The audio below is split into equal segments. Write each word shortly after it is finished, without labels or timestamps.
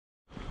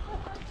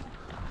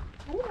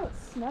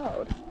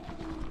snowed.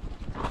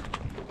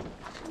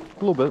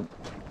 A little bit.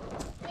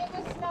 It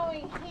was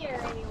snowing here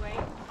anyway.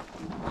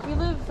 We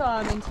live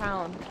in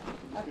town.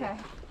 Okay.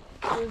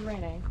 It was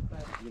raining,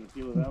 but You gonna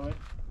peel it that way?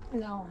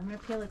 No, I'm gonna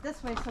peel it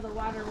this way so the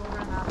water will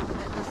run off of it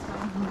this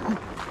way.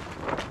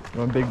 You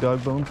want a big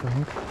dog bone for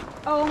Hank?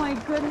 Oh my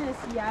goodness,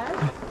 yes.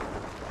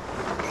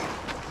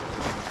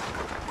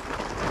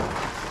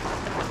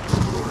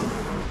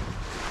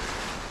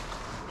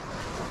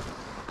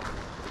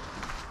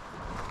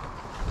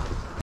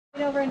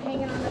 Get over and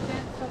hang it on the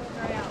fence so it'll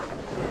dry out.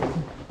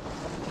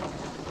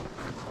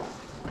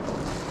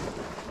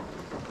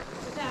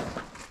 Without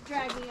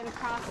dragging it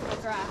across the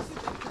grass.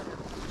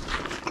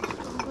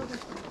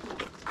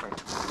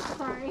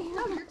 Sorry.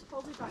 no, you're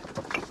totally fine.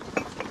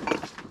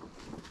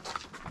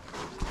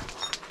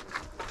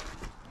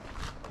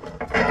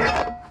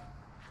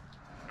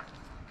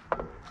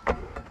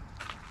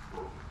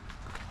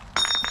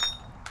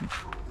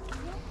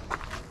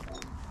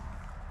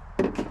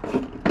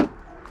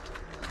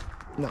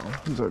 No,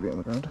 he's already on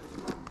the ground.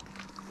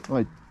 Oh,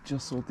 I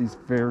just sold these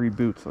very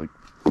boots. Like,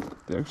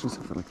 they actually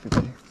sold for like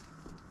 50.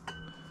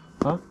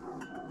 Huh?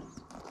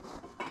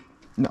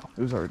 No,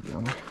 it was already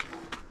on there.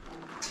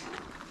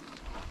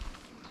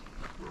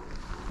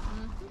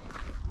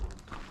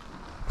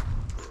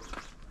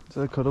 Is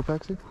that a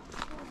Cotopaxi?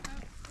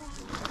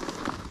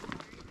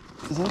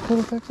 Is that a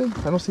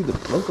Cotopaxi? I don't see the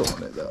logo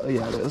on it though.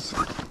 Yeah, it is.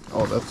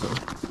 Oh, that's a...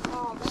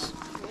 Oh, that's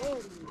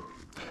pretty.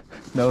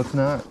 No, it's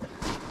not.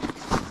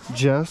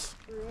 Jess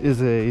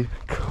is a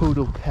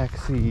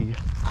Cotopaxi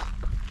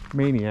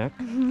maniac.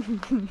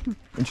 And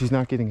she's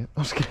not getting it.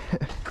 I'm just kidding.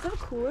 Is that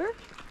cooler?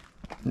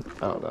 I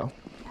don't know.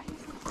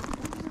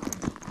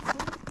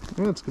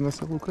 Yeah, it's gonna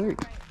sell great.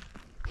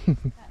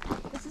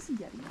 This isn't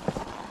Yeti.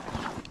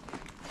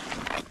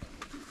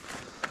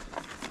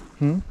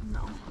 Hmm?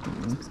 No.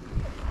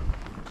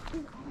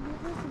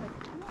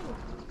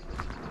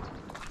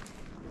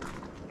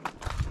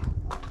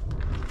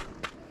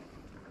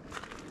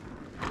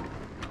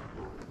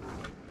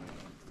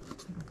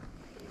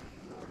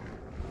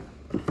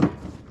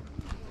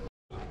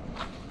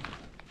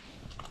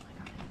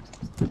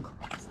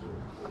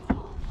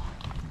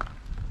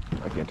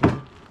 I can't tell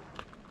you.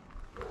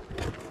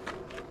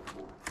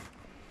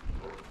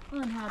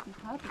 Unhappy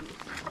puppies.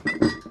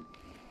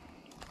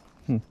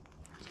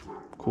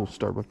 Cool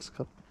Starbucks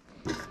cup.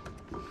 We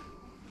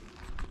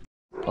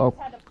Oh.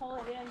 just had to pull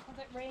it in because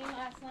it rained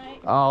last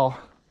night. Oh,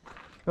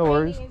 no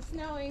worries. Raining and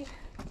snowy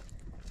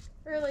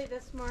early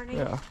this morning.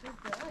 Yeah.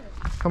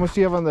 How much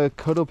do you have on the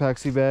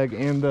Cotopaxi bag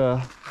and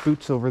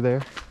boots over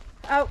there?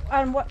 Oh,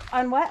 on what?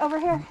 On what over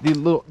here? The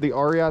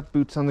Ariat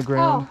boots on the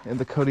ground and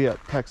the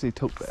Cotopaxi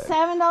tote bag.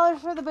 $7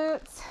 for the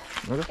boots.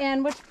 Okay.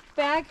 And which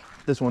bag?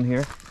 This one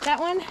here. That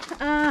one?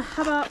 How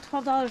about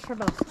 $12 for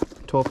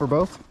both? 12 for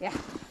both? Yeah.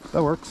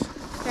 That works.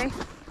 Okay.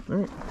 All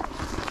right.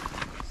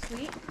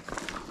 Sweet.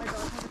 My dog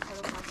has a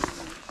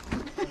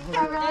Cotopaxi.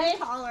 Oh, really?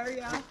 Collar,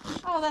 yeah.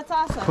 Oh, that's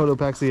awesome.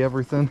 Cotopaxi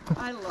everything.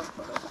 I love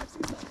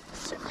Cotopaxi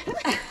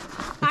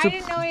stuff. I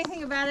didn't know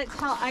anything about it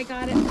till I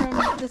got it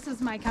from, this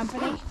is my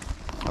company.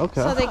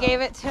 Okay. So they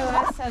gave it to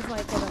us as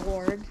like an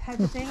award type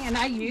of thing. And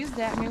I used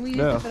it. I mean, we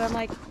used Yeah. it, but I'm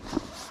like,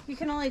 you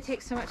can only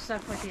take so much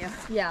stuff with you.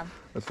 Yeah.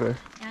 That's fair.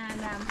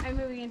 And I'm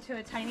moving into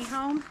a tiny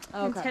home in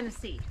Okay.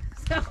 Tennessee.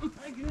 So I'm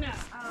like, no.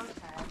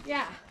 Okay.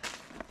 Yeah.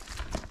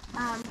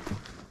 At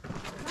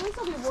least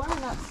it'll be warm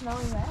and not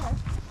snowing there.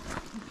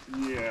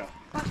 Yeah.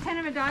 What kind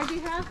of a dog do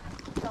you have?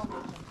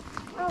 Dalmatian.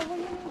 Oh, well,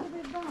 you need a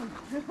big dog.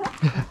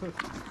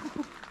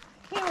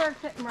 He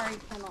worked at Murray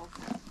Kennels.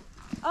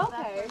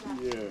 Okay.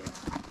 Yeah.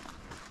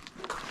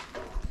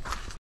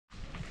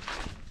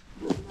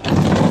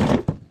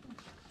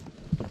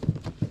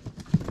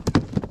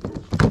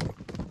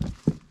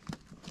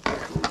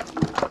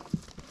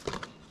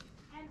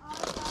 And all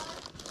the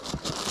dogs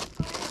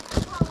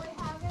probably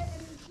have it,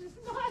 and it's just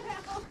not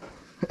out.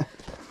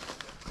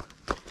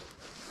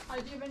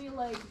 Do you have any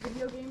like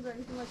video games or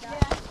anything like that?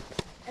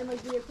 Yeah. And like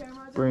video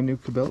cameras? Brand new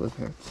Cabela's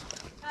hats.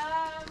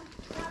 Not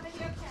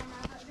video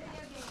camera, but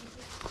video games.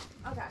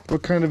 Okay.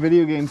 What kind of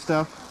video game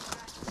stuff?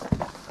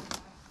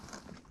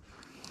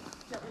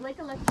 No, we like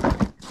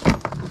electronic. It's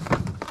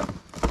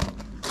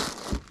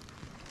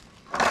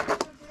a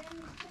brand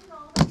new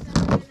single that's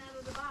never been out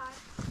of the box.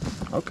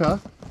 Okay.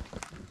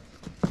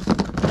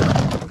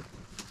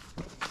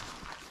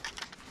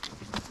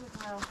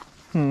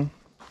 Hmm.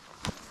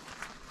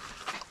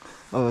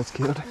 Oh, that's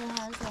cute. It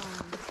has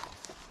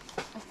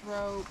a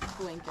throw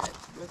blanket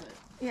with it.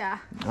 Yeah.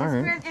 All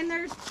right. And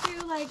there's two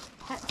like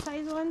pet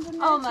size ones in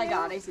there. Oh my too.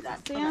 god, I see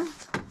that. See 'em?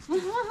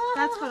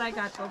 That's what I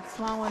got the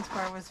small ones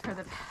for, was for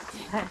the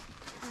pets.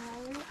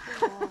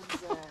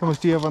 How much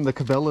do you have on the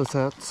Cabela's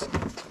hats?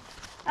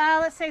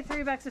 Let's say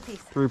 $3 a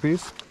piece. 3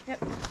 piece? Yep.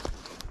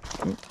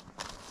 Do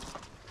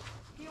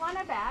you want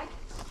a bag?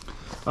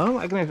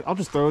 I'll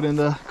just throw it in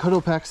the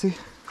Cotopaxi.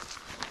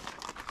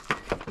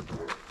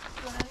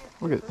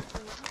 Look at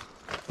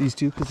these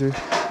two, because they're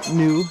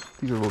new.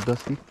 These are a little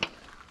dusty.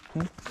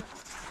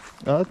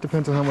 It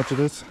depends on how much it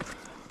is.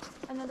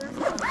 And then there's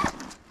one.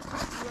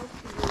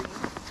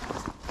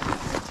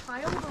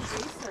 I only have a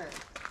racer.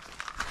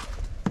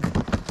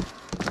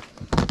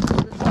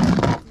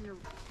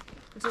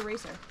 It's a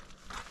racer.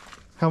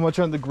 How much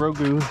on the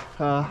Grogu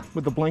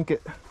with the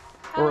blanket?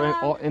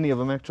 Or any of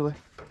them, actually?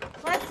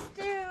 Let's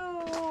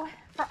do,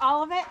 for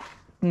all of it,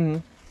 Mm-hmm.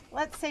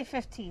 let's say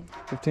 15.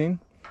 15?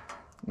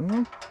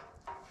 Mm-hmm.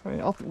 All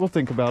right, we'll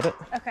think about it.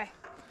 Okay.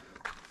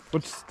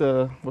 What's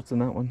in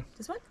that one?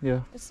 This one?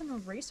 Yeah. It's an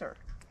eraser.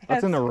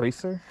 That's an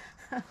eraser?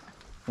 Huh.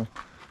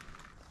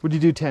 Would you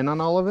do 10 on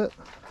all of it?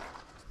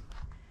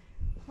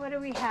 What do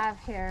we have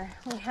here?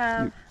 We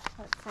have,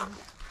 let's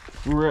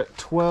see, We were at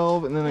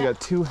 12, and then I got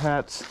 2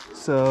 hats,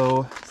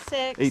 so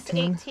 6,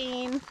 18.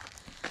 18.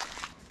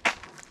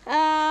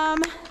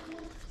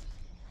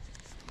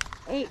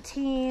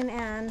 18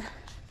 and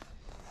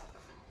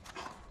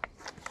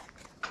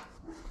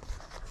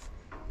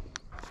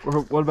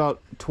or what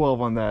about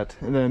 12 on that,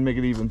 and then make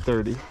it even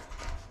 30?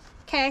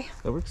 okay,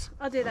 That works?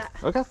 I'll do that.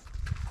 Okay,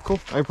 cool.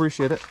 I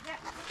appreciate it.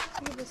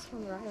 Look at this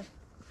one, Raya.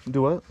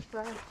 Do what?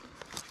 Raya.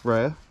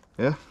 Raya?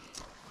 Yeah?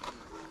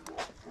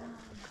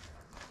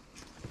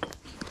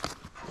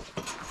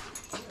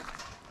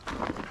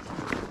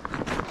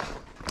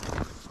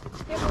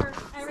 It worked.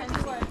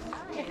 Everything worked.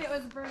 If it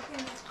was broken,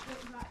 it's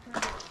not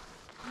gonna.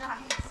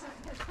 Nice.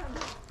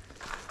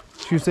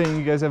 She was saying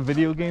you guys have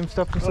video game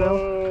stuff for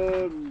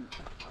sale?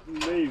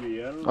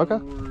 Maybe. I don't Okay.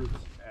 know where it's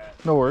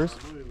at. No worries. I'll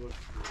really look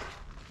for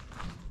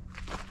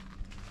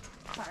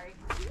Sorry.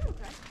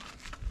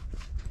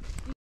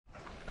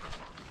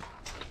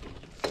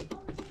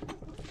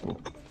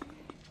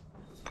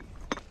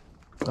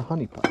 The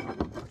honey pot. it.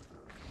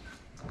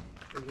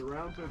 There's a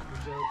round pin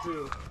for sale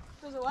too.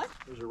 There's a what?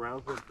 There's a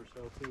round pin for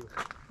sale too.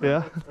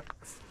 Yeah?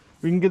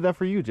 We can get that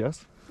for you,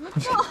 Jess.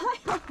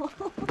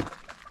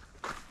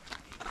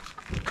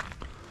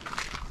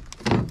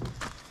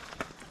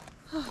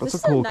 That's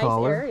This a cool is a nice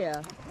collar.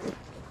 area.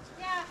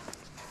 Yeah.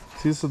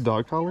 See, this is a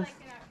dog I collar? like it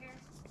out here.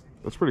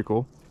 That's pretty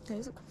cool.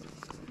 There's a-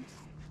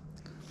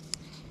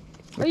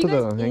 I Are you put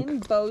that guys on Hank. in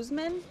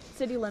Bozeman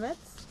city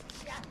limits?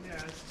 Yeah,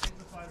 it's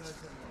the 5 minutes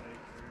in the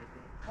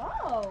lake.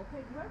 Oh,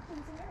 okay. You're from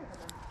some area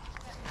then.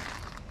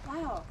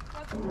 Wow.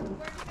 Where'd you get them?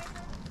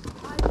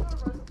 I know where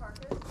Rosa Park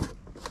is.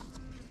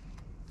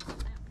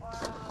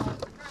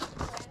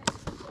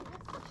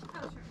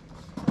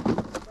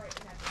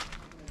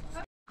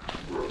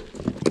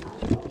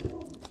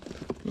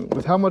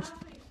 With how much?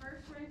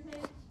 First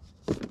rented.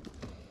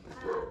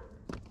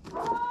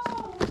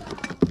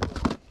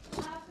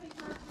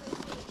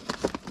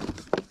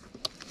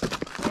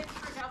 It's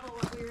for double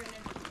what we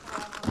rented.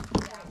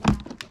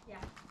 Yeah.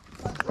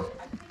 I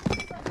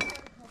think it's like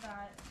critical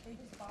that they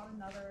just bought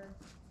another,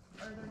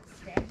 or they're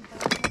expanding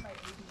Bozeman by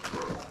 80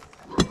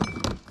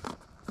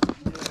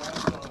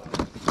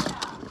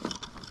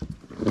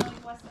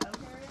 Going west of Oak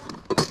area.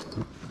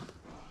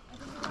 I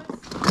think it was.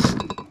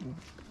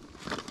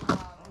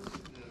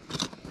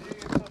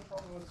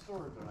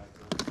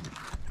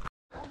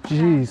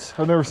 Jeez,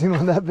 I've never seen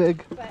one that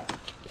big. But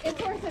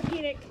it's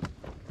orthopedic.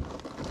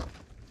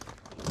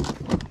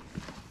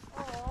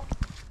 Oh.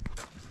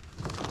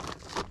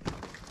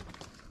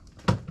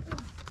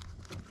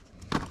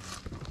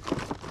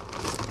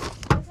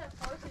 What's that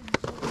forces you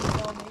to do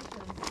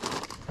Dalmatians?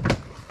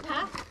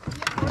 Huh?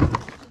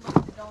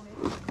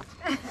 Dalmatians.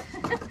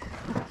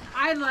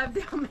 I love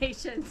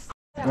Dalmatians.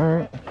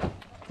 Alright.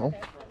 Oh,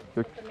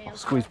 here, I'll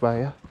squeeze by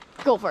you.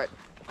 Go for it.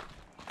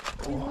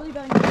 He's really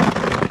bad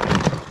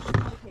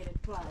complicated,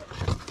 but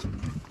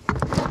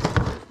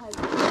has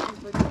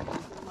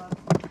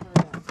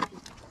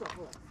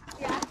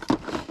Yeah.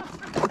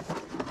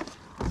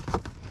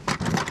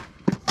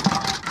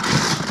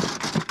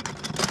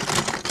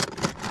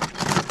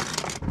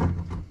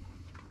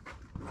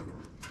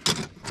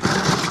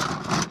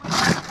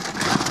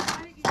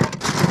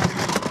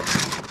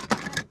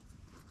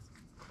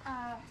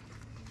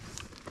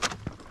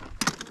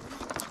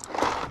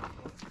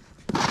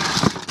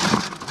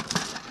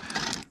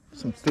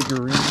 Some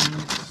figurines.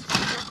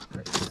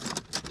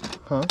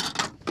 Huh?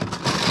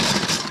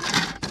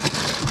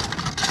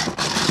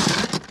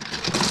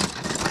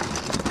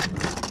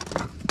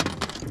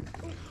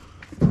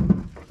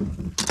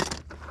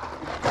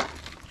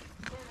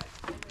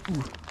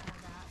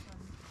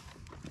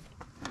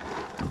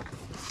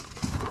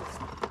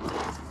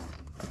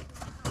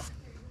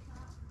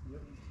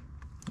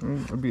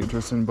 I'd be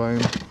interested in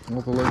buying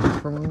all the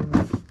Legos from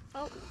them.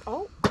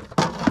 Oh.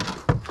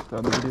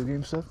 Got the video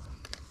game stuff.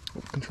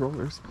 Oh,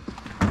 controllers.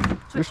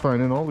 You're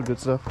finding all the good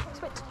stuff.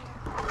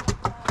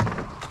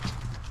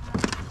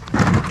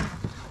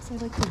 So I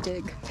like to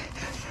dig.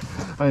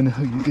 I know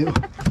you do.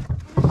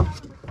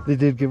 They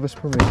did give us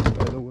permission,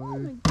 by the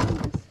way.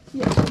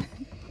 Yeah.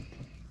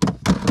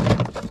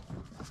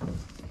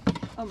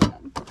 Oh my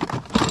god.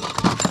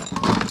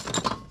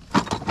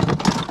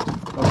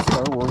 Oh,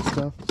 Star Wars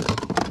stuff.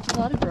 A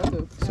lot of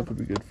Grogu. Stuff would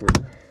be good for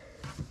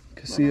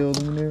Casio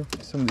Luminaire.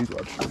 Some of these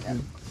watches are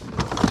good.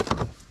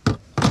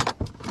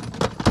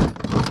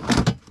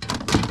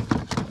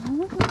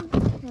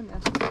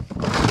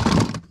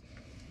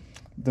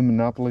 The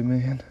Monopoly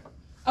Man.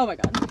 Oh my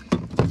god.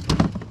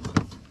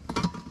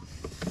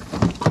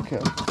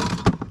 Okay.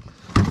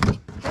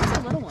 There's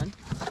a little one.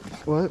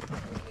 What?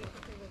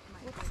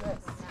 What's this?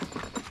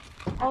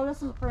 Oh,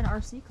 this is for an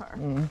RC car.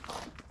 Mm.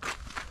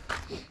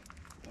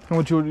 How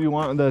much do you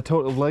want the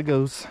total of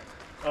Legos?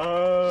 Do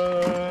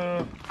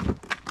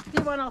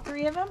you want all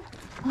 3 of them?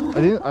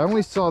 I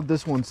only saw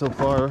this one so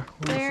far.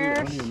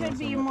 There should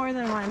be more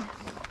than one.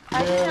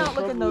 I did not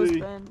look in those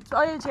bins.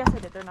 Oh, yes, I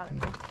did. They're not in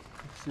there.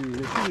 Let's see,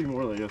 there should be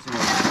more Legos.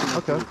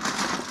 Okay.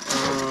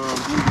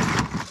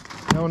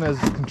 That one has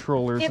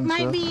controllers It and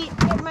might stuff. be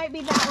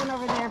that one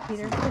over there,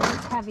 Peter, because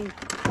it's heavy.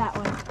 That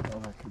one. Oh,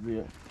 that could be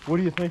it. What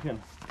are you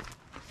thinking?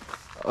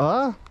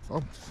 Oh,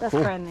 That's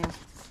cool. brand new.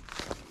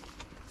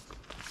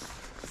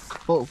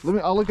 Well,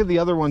 I'll look at the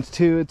other ones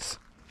too.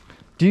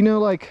 Do you know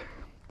like,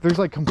 there's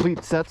like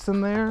complete sets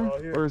in there, Oh,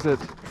 here. or is it?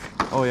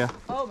 Oh yeah.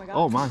 Oh my god.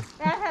 Oh my.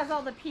 That has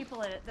all the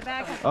people in it. The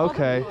bag has all the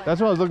Okay, people in that's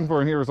it. what I was looking for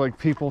in here. Was like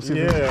people. See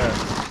Yeah,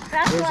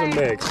 That's there's why a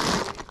mix.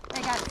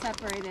 they got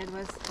separated.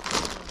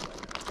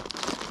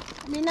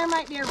 I mean, there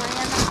might be a random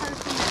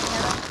person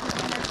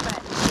that knows,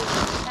 but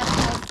that's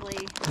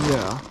mostly.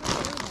 Yeah,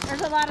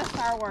 There's a lot of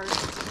Star Wars.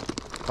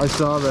 I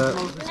saw that.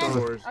 Star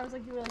Wars. I was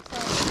like, you really saw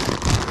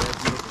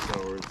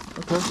Star Wars.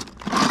 Okay.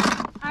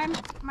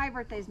 My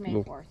birthday's May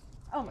Cool. 4th.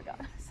 Oh my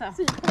god. So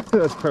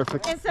That's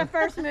perfect. it's the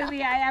first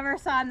movie I ever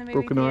saw in the movie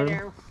Broken arm.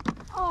 theater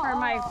for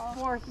my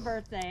 4th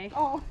birthday.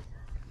 Oh.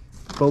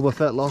 Boba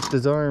Fett lost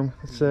his arm.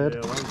 It's sad. Yeah,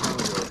 a long time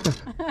ago.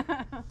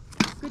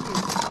 Good news.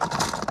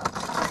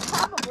 It's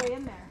probably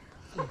in there.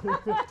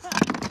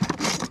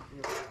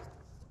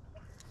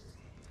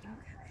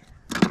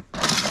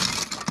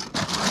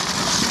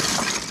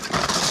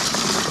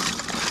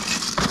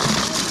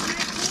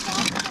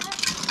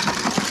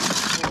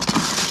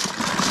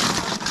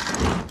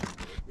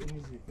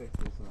 Easy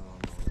fixes.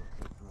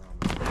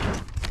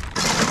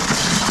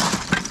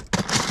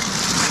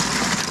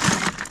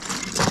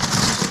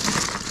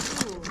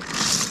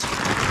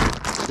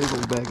 Big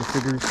old bag of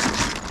figures.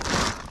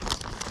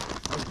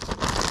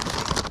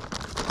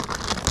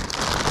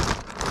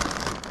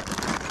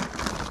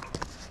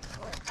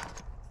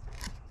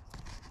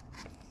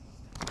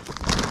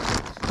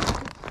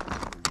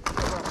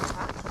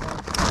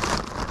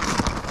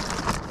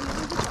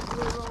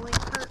 Rolling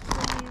cart,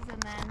 please,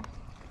 and then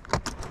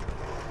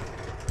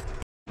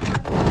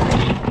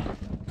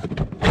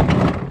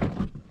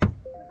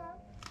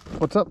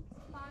What's up?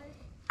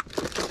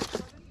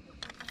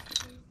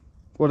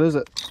 What is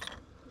it?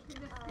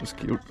 It's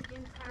cute.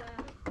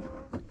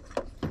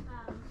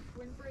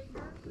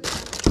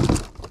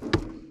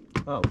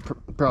 Oh,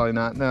 probably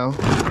not. No.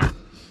 Oh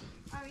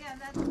yeah,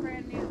 that's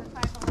brand new, the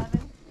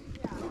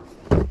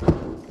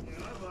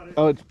 511.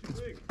 Oh, it's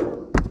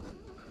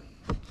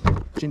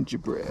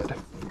gingerbread.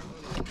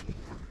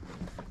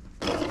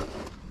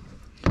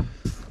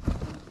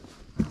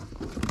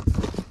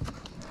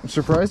 I'm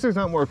surprised there's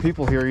not more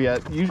people here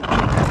yet.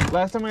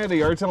 Last time I had a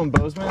yard sale in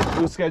Bozeman,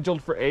 it was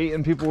scheduled for 8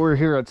 and people were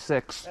here at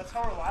 6. That's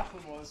how our last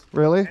one was.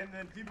 Really? And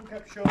then people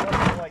kept showing up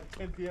at like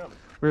 10 p.m.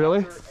 Really?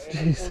 And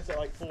it closed at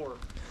like 4.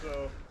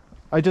 So.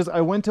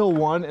 I went till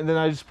 1 and then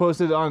I just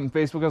posted on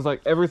Facebook. I was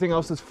like, everything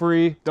else is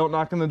free. Don't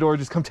knock on the door.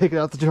 Just come take it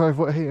out the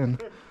driveway.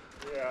 And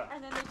Yeah.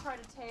 And then they try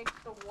to take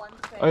the one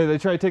thing. oh, yeah, they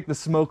tried to take the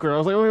smoker. I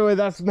was like, wait,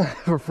 that's not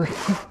for free.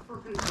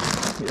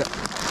 Yeah.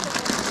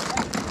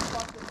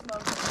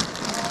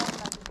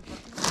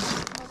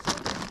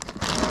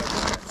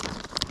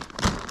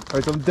 All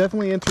right, so I'm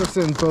definitely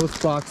interested in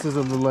both boxes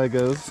of the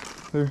Legos.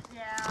 Yeah.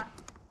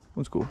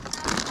 One's cool.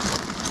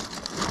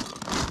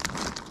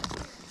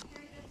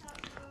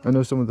 I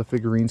know some of the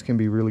figurines can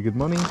be really good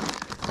money.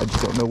 I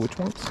just don't know which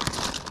ones.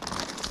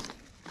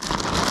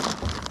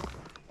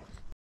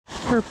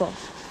 Purple.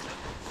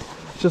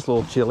 It's just a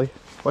little chilly.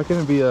 Why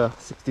can't it be a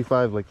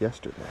 65 like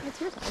yesterday?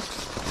 It's your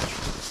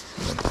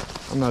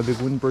size. I'm not a big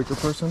windbreaker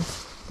person,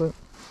 but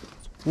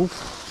woof.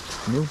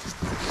 No.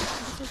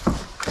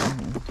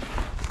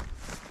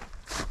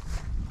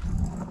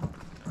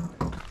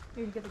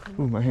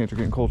 Ooh, my hands are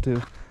getting cold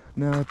too.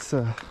 No, it's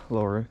a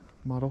lower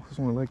model. It's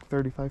only like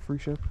 35 free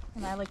ship.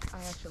 And I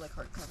actually like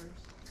hardcovers.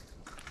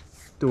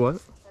 Do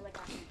what? I like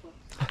actual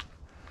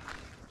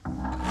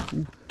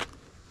books.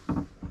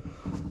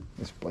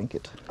 This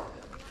blanket.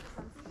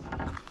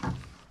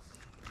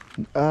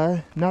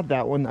 Not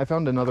that one. I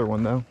found another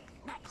one though.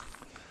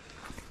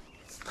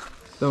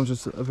 That one's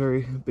just a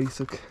very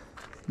basic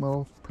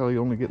model. Probably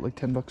only get like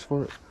 $10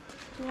 for it.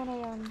 Do you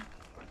want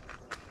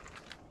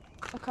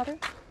a cutter?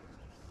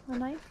 A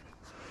knife?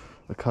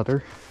 A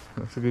cutter.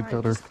 That's a good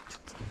Alright, cutter.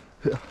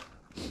 Yeah.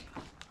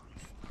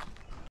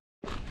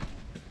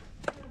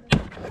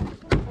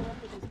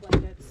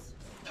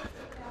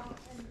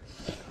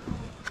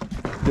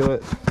 Do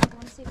it. I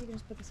want to see if you can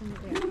just put this in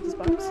this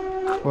box.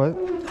 What?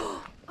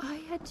 I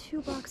had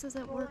 2 boxes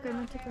at work I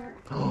meant to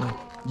grab.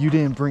 You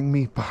didn't bring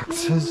me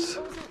boxes.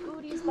 It was an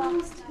Udi's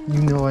box too.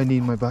 You know I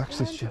need my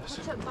boxes, Jess.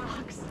 What's a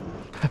box?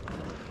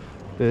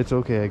 It's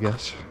okay, I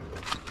guess.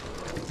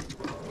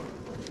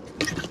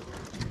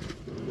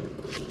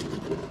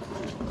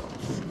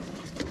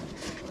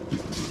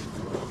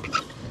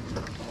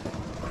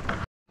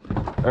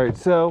 All right,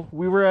 so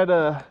we were at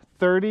a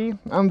 30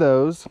 on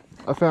those.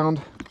 I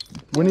found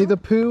Winnie the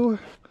Pooh,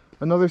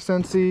 another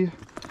Scentsy,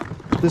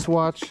 this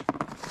watch,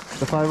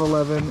 the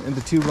 511, and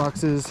the 2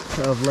 boxes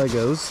of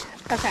Legos.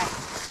 Okay.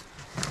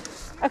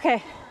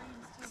 Okay.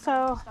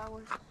 So.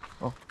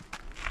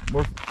 More,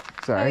 Oh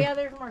sorry. yeah,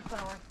 there's more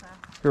Star Wars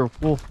stuff. Here,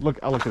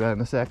 I'll look at that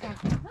in a sec.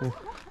 Okay.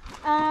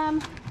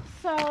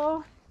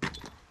 So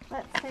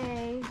let's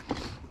say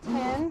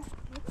 10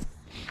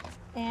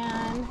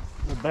 and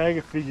A bag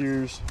of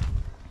figures.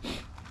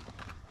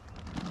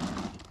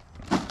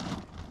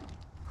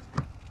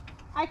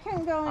 I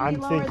couldn't go any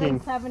I'm lower thinking-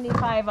 than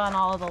 75 on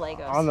all of the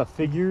Legos. On the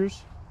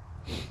figures,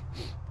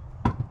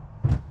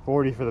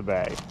 40 for the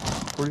bag.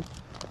 40?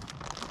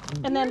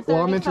 and then 35.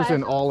 Well, I'm interested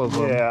in all of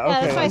them. Yeah, Yeah, okay.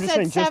 that's why I I'm just said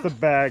saying just the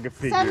bag of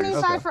figures.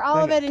 75 Okay. for all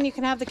of it, and you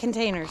can have the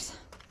containers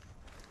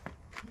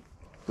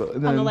So,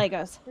 on the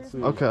Legos.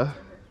 Okay.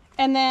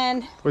 And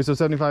then Wait, so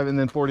 75 and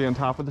then 40 on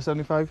top of the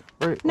 75,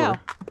 right? no, Or-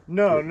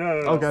 No.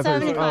 Okay, I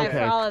thought you- 75 okay.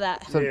 for all of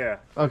that. So- Yeah.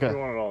 okay. We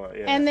wanted all that.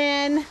 Yeah. And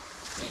then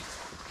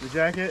the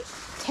jacket.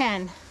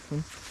 10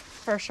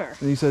 for sure.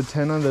 And you said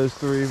 10 on those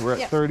 3. We're at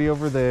Yep. 30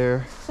 over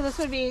there. So this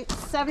would be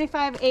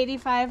 75,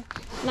 85,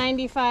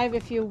 95.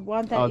 If you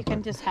want that, you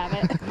can just have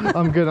it.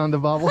 I'm good on the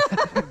bobble.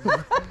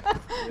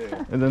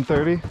 Yeah. And then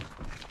 30. And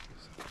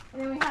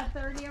then we have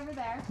 30 over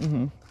there.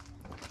 Mm-hmm.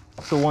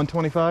 So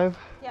 125.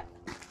 Yep.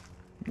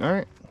 All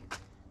right.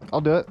 I'll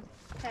do it.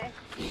 Okay.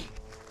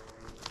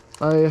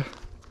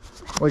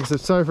 Like I said,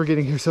 sorry for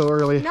getting here so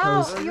early. I No,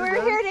 was- you were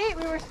here at 8.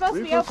 We were supposed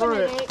to We be open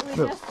prefer at it. 8. We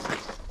No. just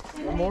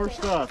didn't More make it.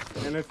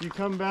 stuff. And if you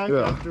come back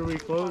Yeah. after we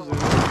close and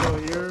we're still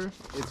here,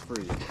 it's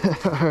free.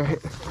 All right.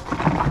 Oh,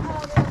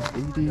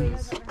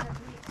 80s.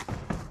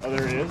 Oh,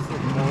 there it is.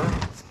 There's more.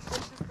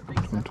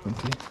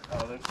 120.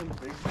 Oh, there's some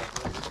big stuff.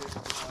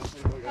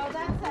 Oh,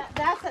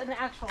 that's an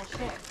actual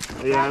ship.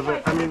 Yeah,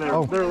 but I mean, they're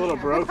a little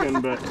broken,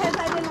 but Because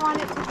I didn't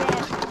want it to get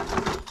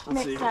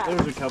let's see. mixed up.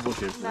 There's a couple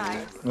ships in there.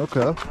 Nice.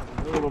 Okay.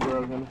 They're a little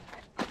broken.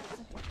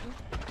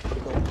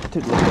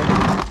 Take a look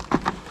at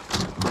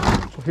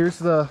it. So here's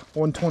the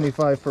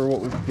 125 for what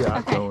we've got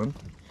Okay. going.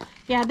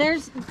 Yeah,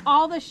 there's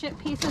all the ship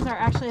pieces are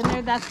actually in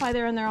there. That's why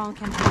they're in their own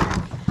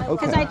container.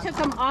 Because I took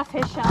them off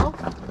his shelf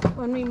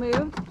when we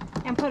moved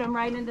and put them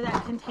right into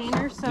that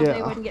container so they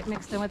Yeah. wouldn't get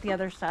mixed in with the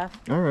other stuff.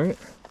 All right.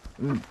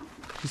 You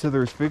said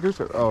there was figures?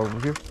 Or, oh, over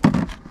here.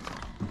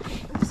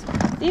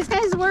 These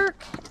guys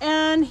work,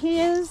 and he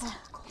is. I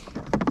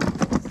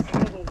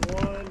know the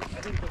one,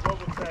 I think the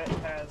Boba Fett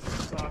has a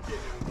socket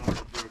and it's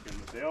not broken,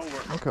 but they all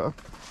work. Okay.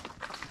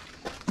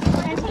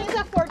 And he's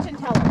a fortune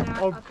teller.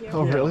 Oh,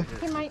 Oh, really?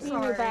 He might need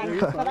new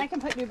batteries, but I can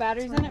put new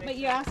batteries in it. But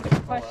you ask him a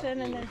question,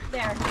 and then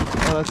there.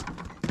 Oh,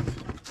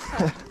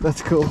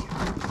 that's cool.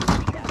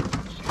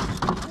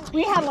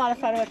 We had a lot of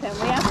fun with him.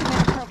 We asked him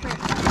inappropriate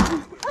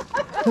questions.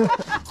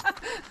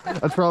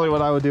 That's probably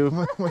what I would do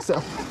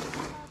myself.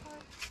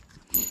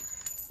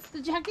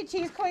 The Chuck E.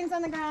 Cheese coins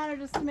on the ground are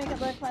just to make it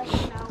look like,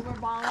 you know, we're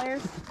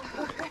ballers.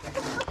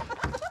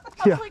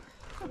 Yeah.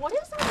 What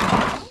is that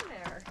down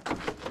there?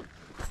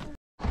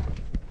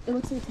 It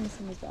looks like it's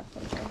in his back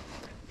photo.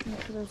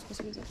 Because I was supposed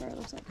to use it for it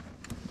looks like.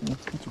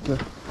 It's okay.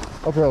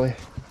 I'll probably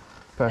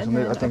pass on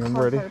it. I think I'm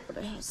ready. Yeah,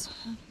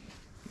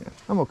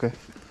 I'm okay.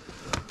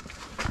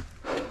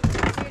 If you're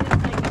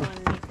just like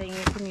doing anything,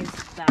 you can use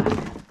that.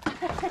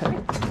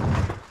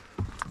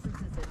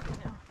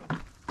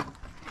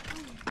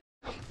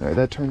 All right,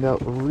 that turned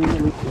out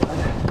really good.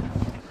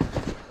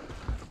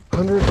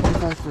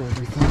 125 for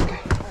everything.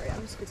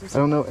 I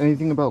don't know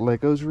anything about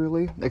Legos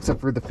really, except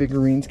for the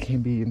figurines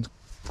can be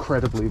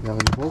incredibly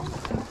valuable.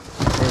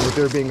 And with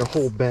there being a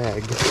whole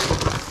bag,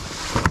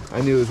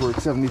 I knew it was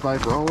worth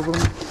 75 for all of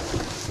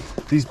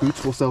them. These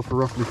boots will sell for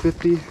roughly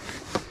 50,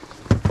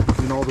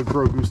 and all the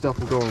Grogu stuff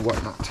will go and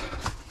whatnot.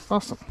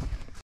 Awesome.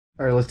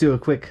 All right, let's do a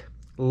quick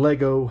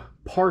Lego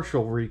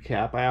partial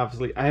recap. I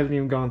haven't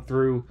even gone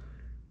through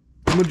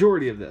the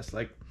majority of this.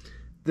 Like,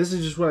 this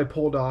is just what I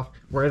pulled off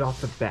right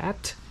off the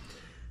bat.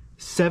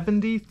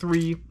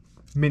 73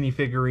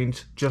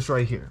 minifigurines just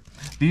right here.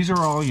 These are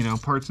all, you know,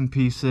 parts and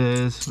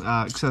pieces,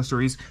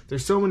 accessories.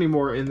 There's so many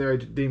more in there I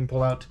didn't even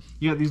pull out.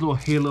 You got these little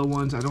Halo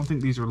ones. I don't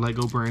think these are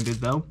Lego branded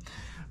though.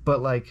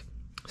 But like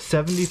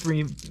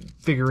 73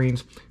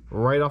 figurines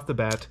right off the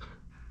bat.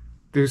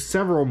 There's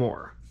several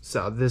more.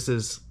 So this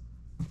is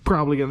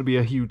probably going to be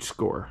a huge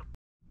score.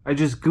 I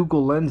just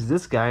Google Lens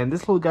this guy, and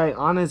this little guy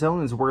on his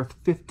own is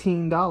worth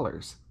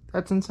 $15.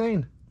 That's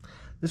insane.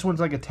 This one's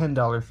like a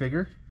 $10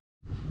 figure.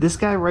 This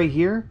guy right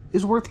here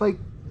is worth like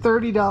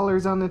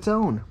 $30 on its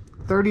own.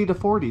 30 to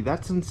 40.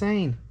 That's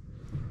insane.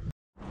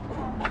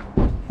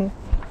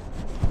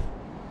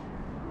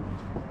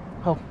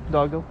 Oh,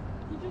 doggo.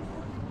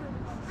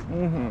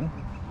 Mm-hmm.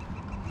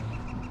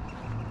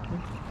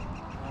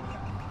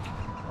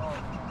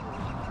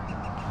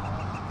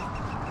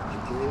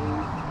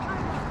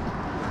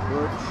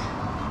 Butch,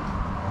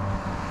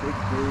 Big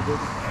David,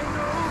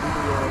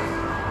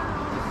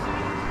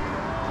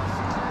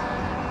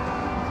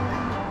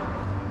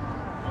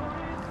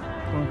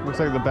 Looks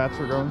like the bats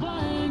are going.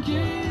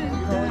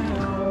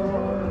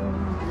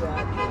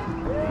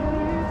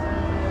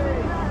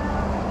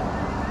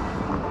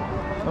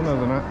 Oh no,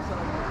 they're not.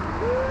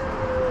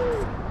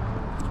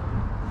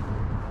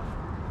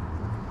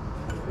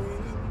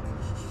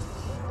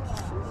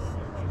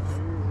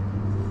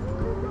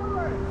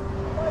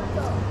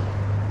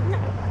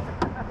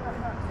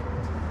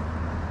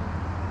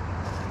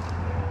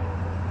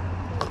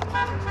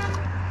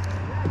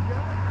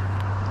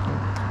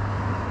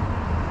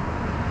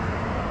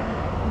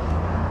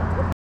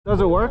 Does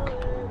it work?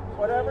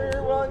 Whatever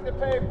you're willing to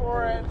pay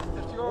for it,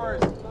 it's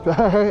yours.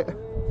 Alright.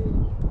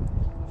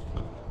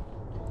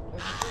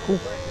 Cool.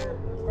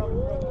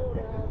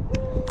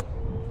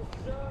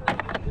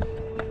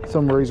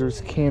 Some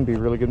razors can be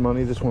really good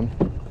money. This one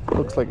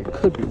looks like it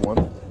could be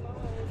one.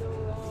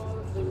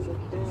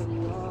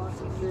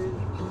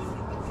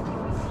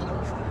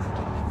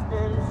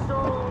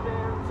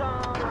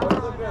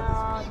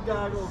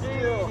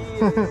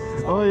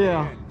 Oh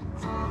yeah.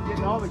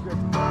 Getting all the good.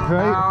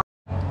 Right?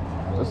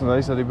 That's a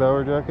nice Eddie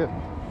Bauer jacket.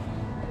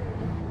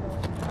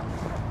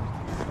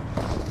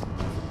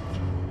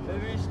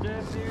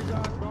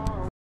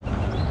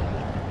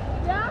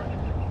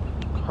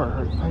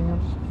 Carhartt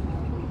pants.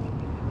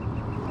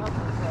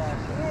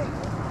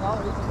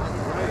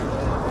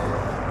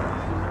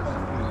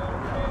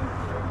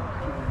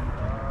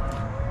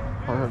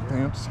 Carhartt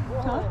pants.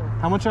 Huh?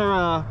 How much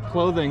are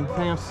clothing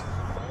pants?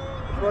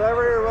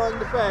 Whatever you're willing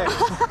to pay.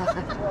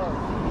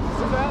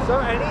 So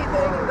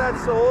anything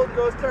that's sold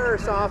goes to our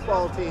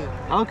softball team.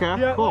 Okay,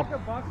 Yeah, cool. like a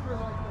buck for like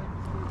the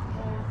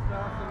whole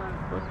stuff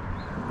and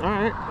then All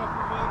right. a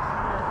couple bucks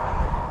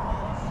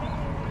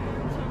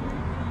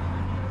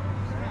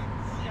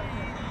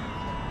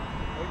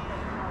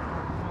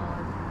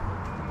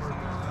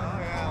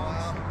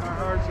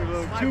Carhartts are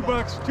little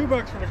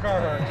 $2 for the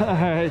Carhartt. All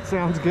right,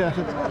 sounds good.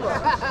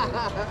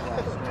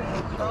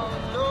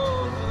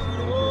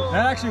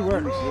 That actually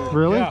works.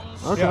 Really? Yeah.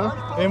 Okay.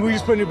 Yeah. And we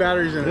just put new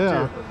batteries in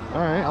Yeah. it too.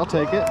 All right, I'll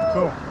take it.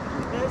 Cool.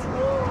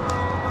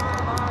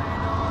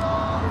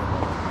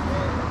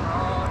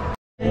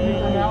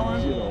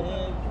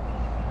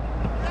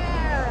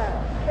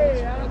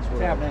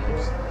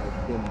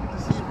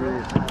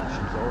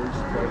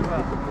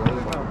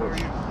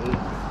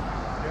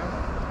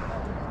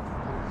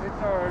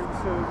 It's alright,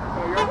 so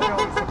you're going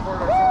to support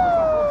our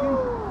softball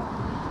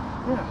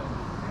team?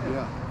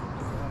 Yeah.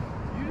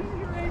 You didn't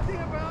hear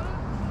anything about it?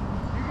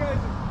 You guys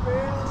have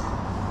failed.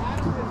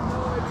 Adam has no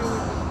idea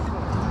what this is.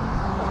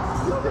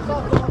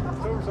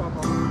 Silver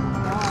softball.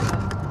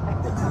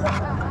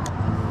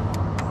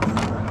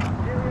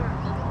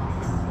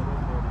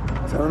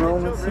 Turn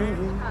on the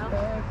TV.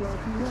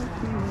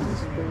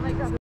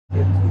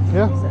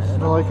 Yeah,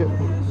 I like it.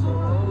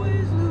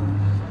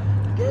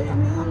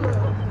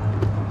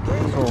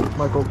 So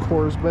Michael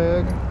Kors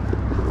bag.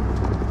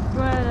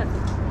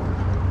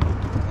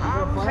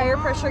 Tire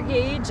pressure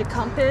gauge, a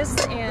compass,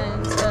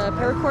 and a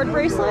paracord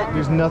bracelet.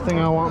 There's nothing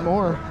I want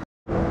more.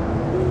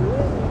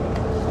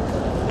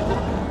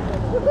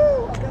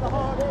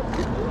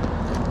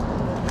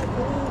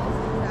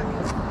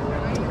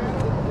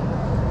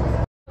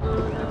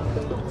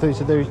 So you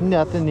said there's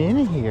nothing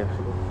in here.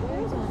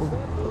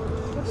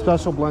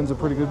 Special Blend's a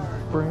pretty good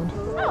brand.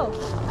 Oh,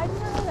 I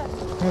didn't know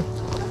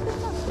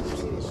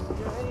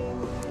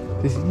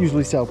that. They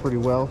usually sell pretty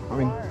well. I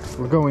mean,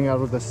 we're going out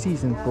of the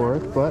season for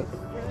it, but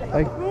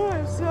like, Oh,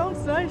 it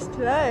smells nice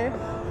today.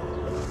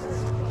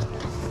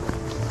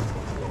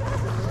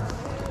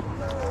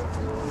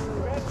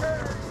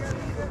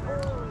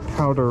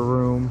 powder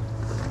room.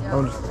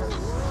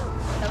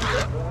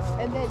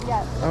 And then,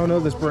 yeah. I don't know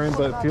this brand,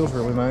 but it feels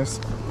really nice.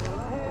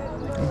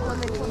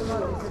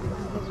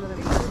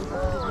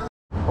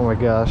 Oh my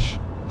gosh.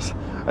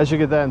 I should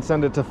get that and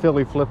send it to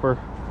Philly Flipper.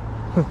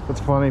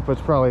 That's funny, but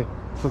it's probably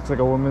looks like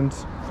a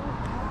woman's.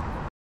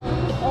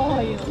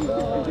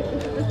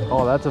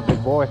 Oh, that's a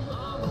big boy.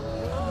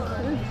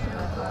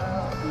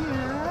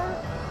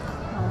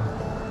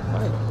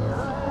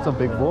 It's a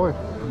big boy.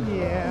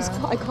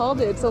 I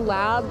called it. It's a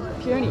lab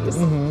Pyrenees.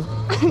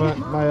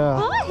 My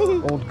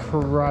old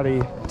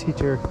karate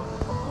teacher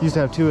used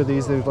to have two of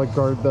these. They would like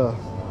guard the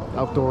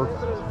outdoor.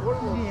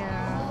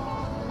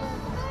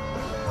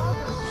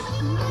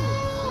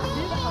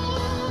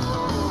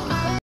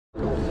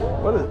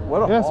 What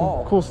a Yeah,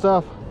 haul. some cool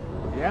stuff.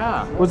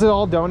 Yeah. Was it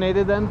all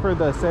donated then for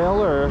the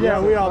sale, or? Yeah,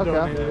 we all Okay,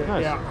 donated it.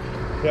 nice. Yeah.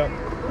 Yep.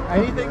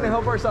 Anything to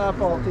help our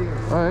softball team.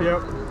 All right.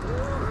 Yep.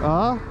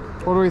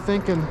 What are we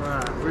thinking?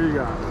 Alright, what do you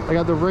got? I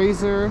got the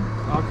razor.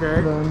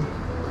 Okay. Then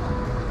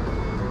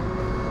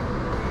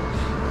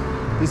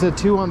you said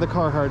 2 on the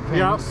Carhartt Yep,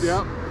 pants.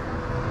 yep.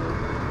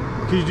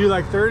 Could you do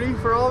like 30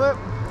 for all of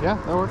it? Yeah,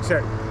 that works.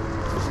 Okay.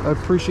 I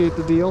appreciate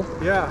the deal.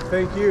 Yeah,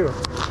 thank you.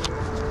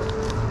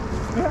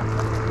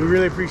 We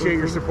really appreciate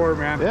your support,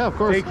 man. Yeah, of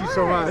course. Thank you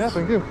so much. Yeah,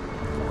 thank you.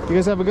 You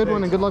guys have a good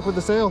one and good luck with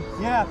the sale.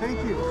 Yeah, thank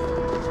you.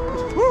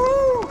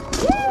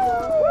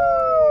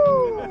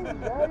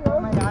 Oh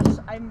my gosh,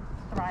 I'm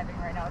thriving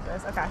right now with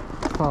this. Okay.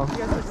 Oh. You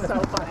guys are so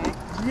funny.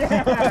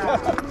 Yeah.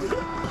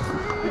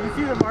 Did you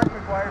see the Mark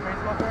McGuire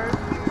baseball card?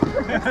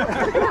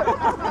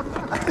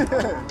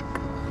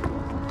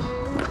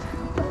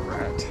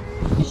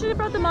 should have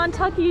brought the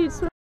Montucky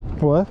swim.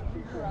 What?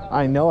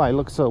 I know I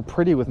look so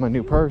pretty with my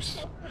new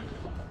purse.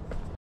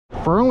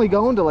 For only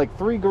going to like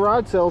 3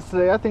 garage sales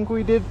today, I think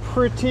we did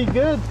pretty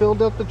good.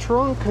 Filled up the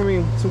trunk. I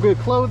mean, some good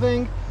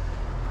clothing.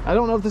 I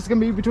don't know if this is gonna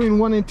be between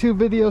 1 and 2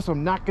 videos, so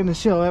I'm not gonna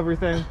show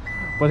everything.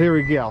 But here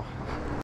we go.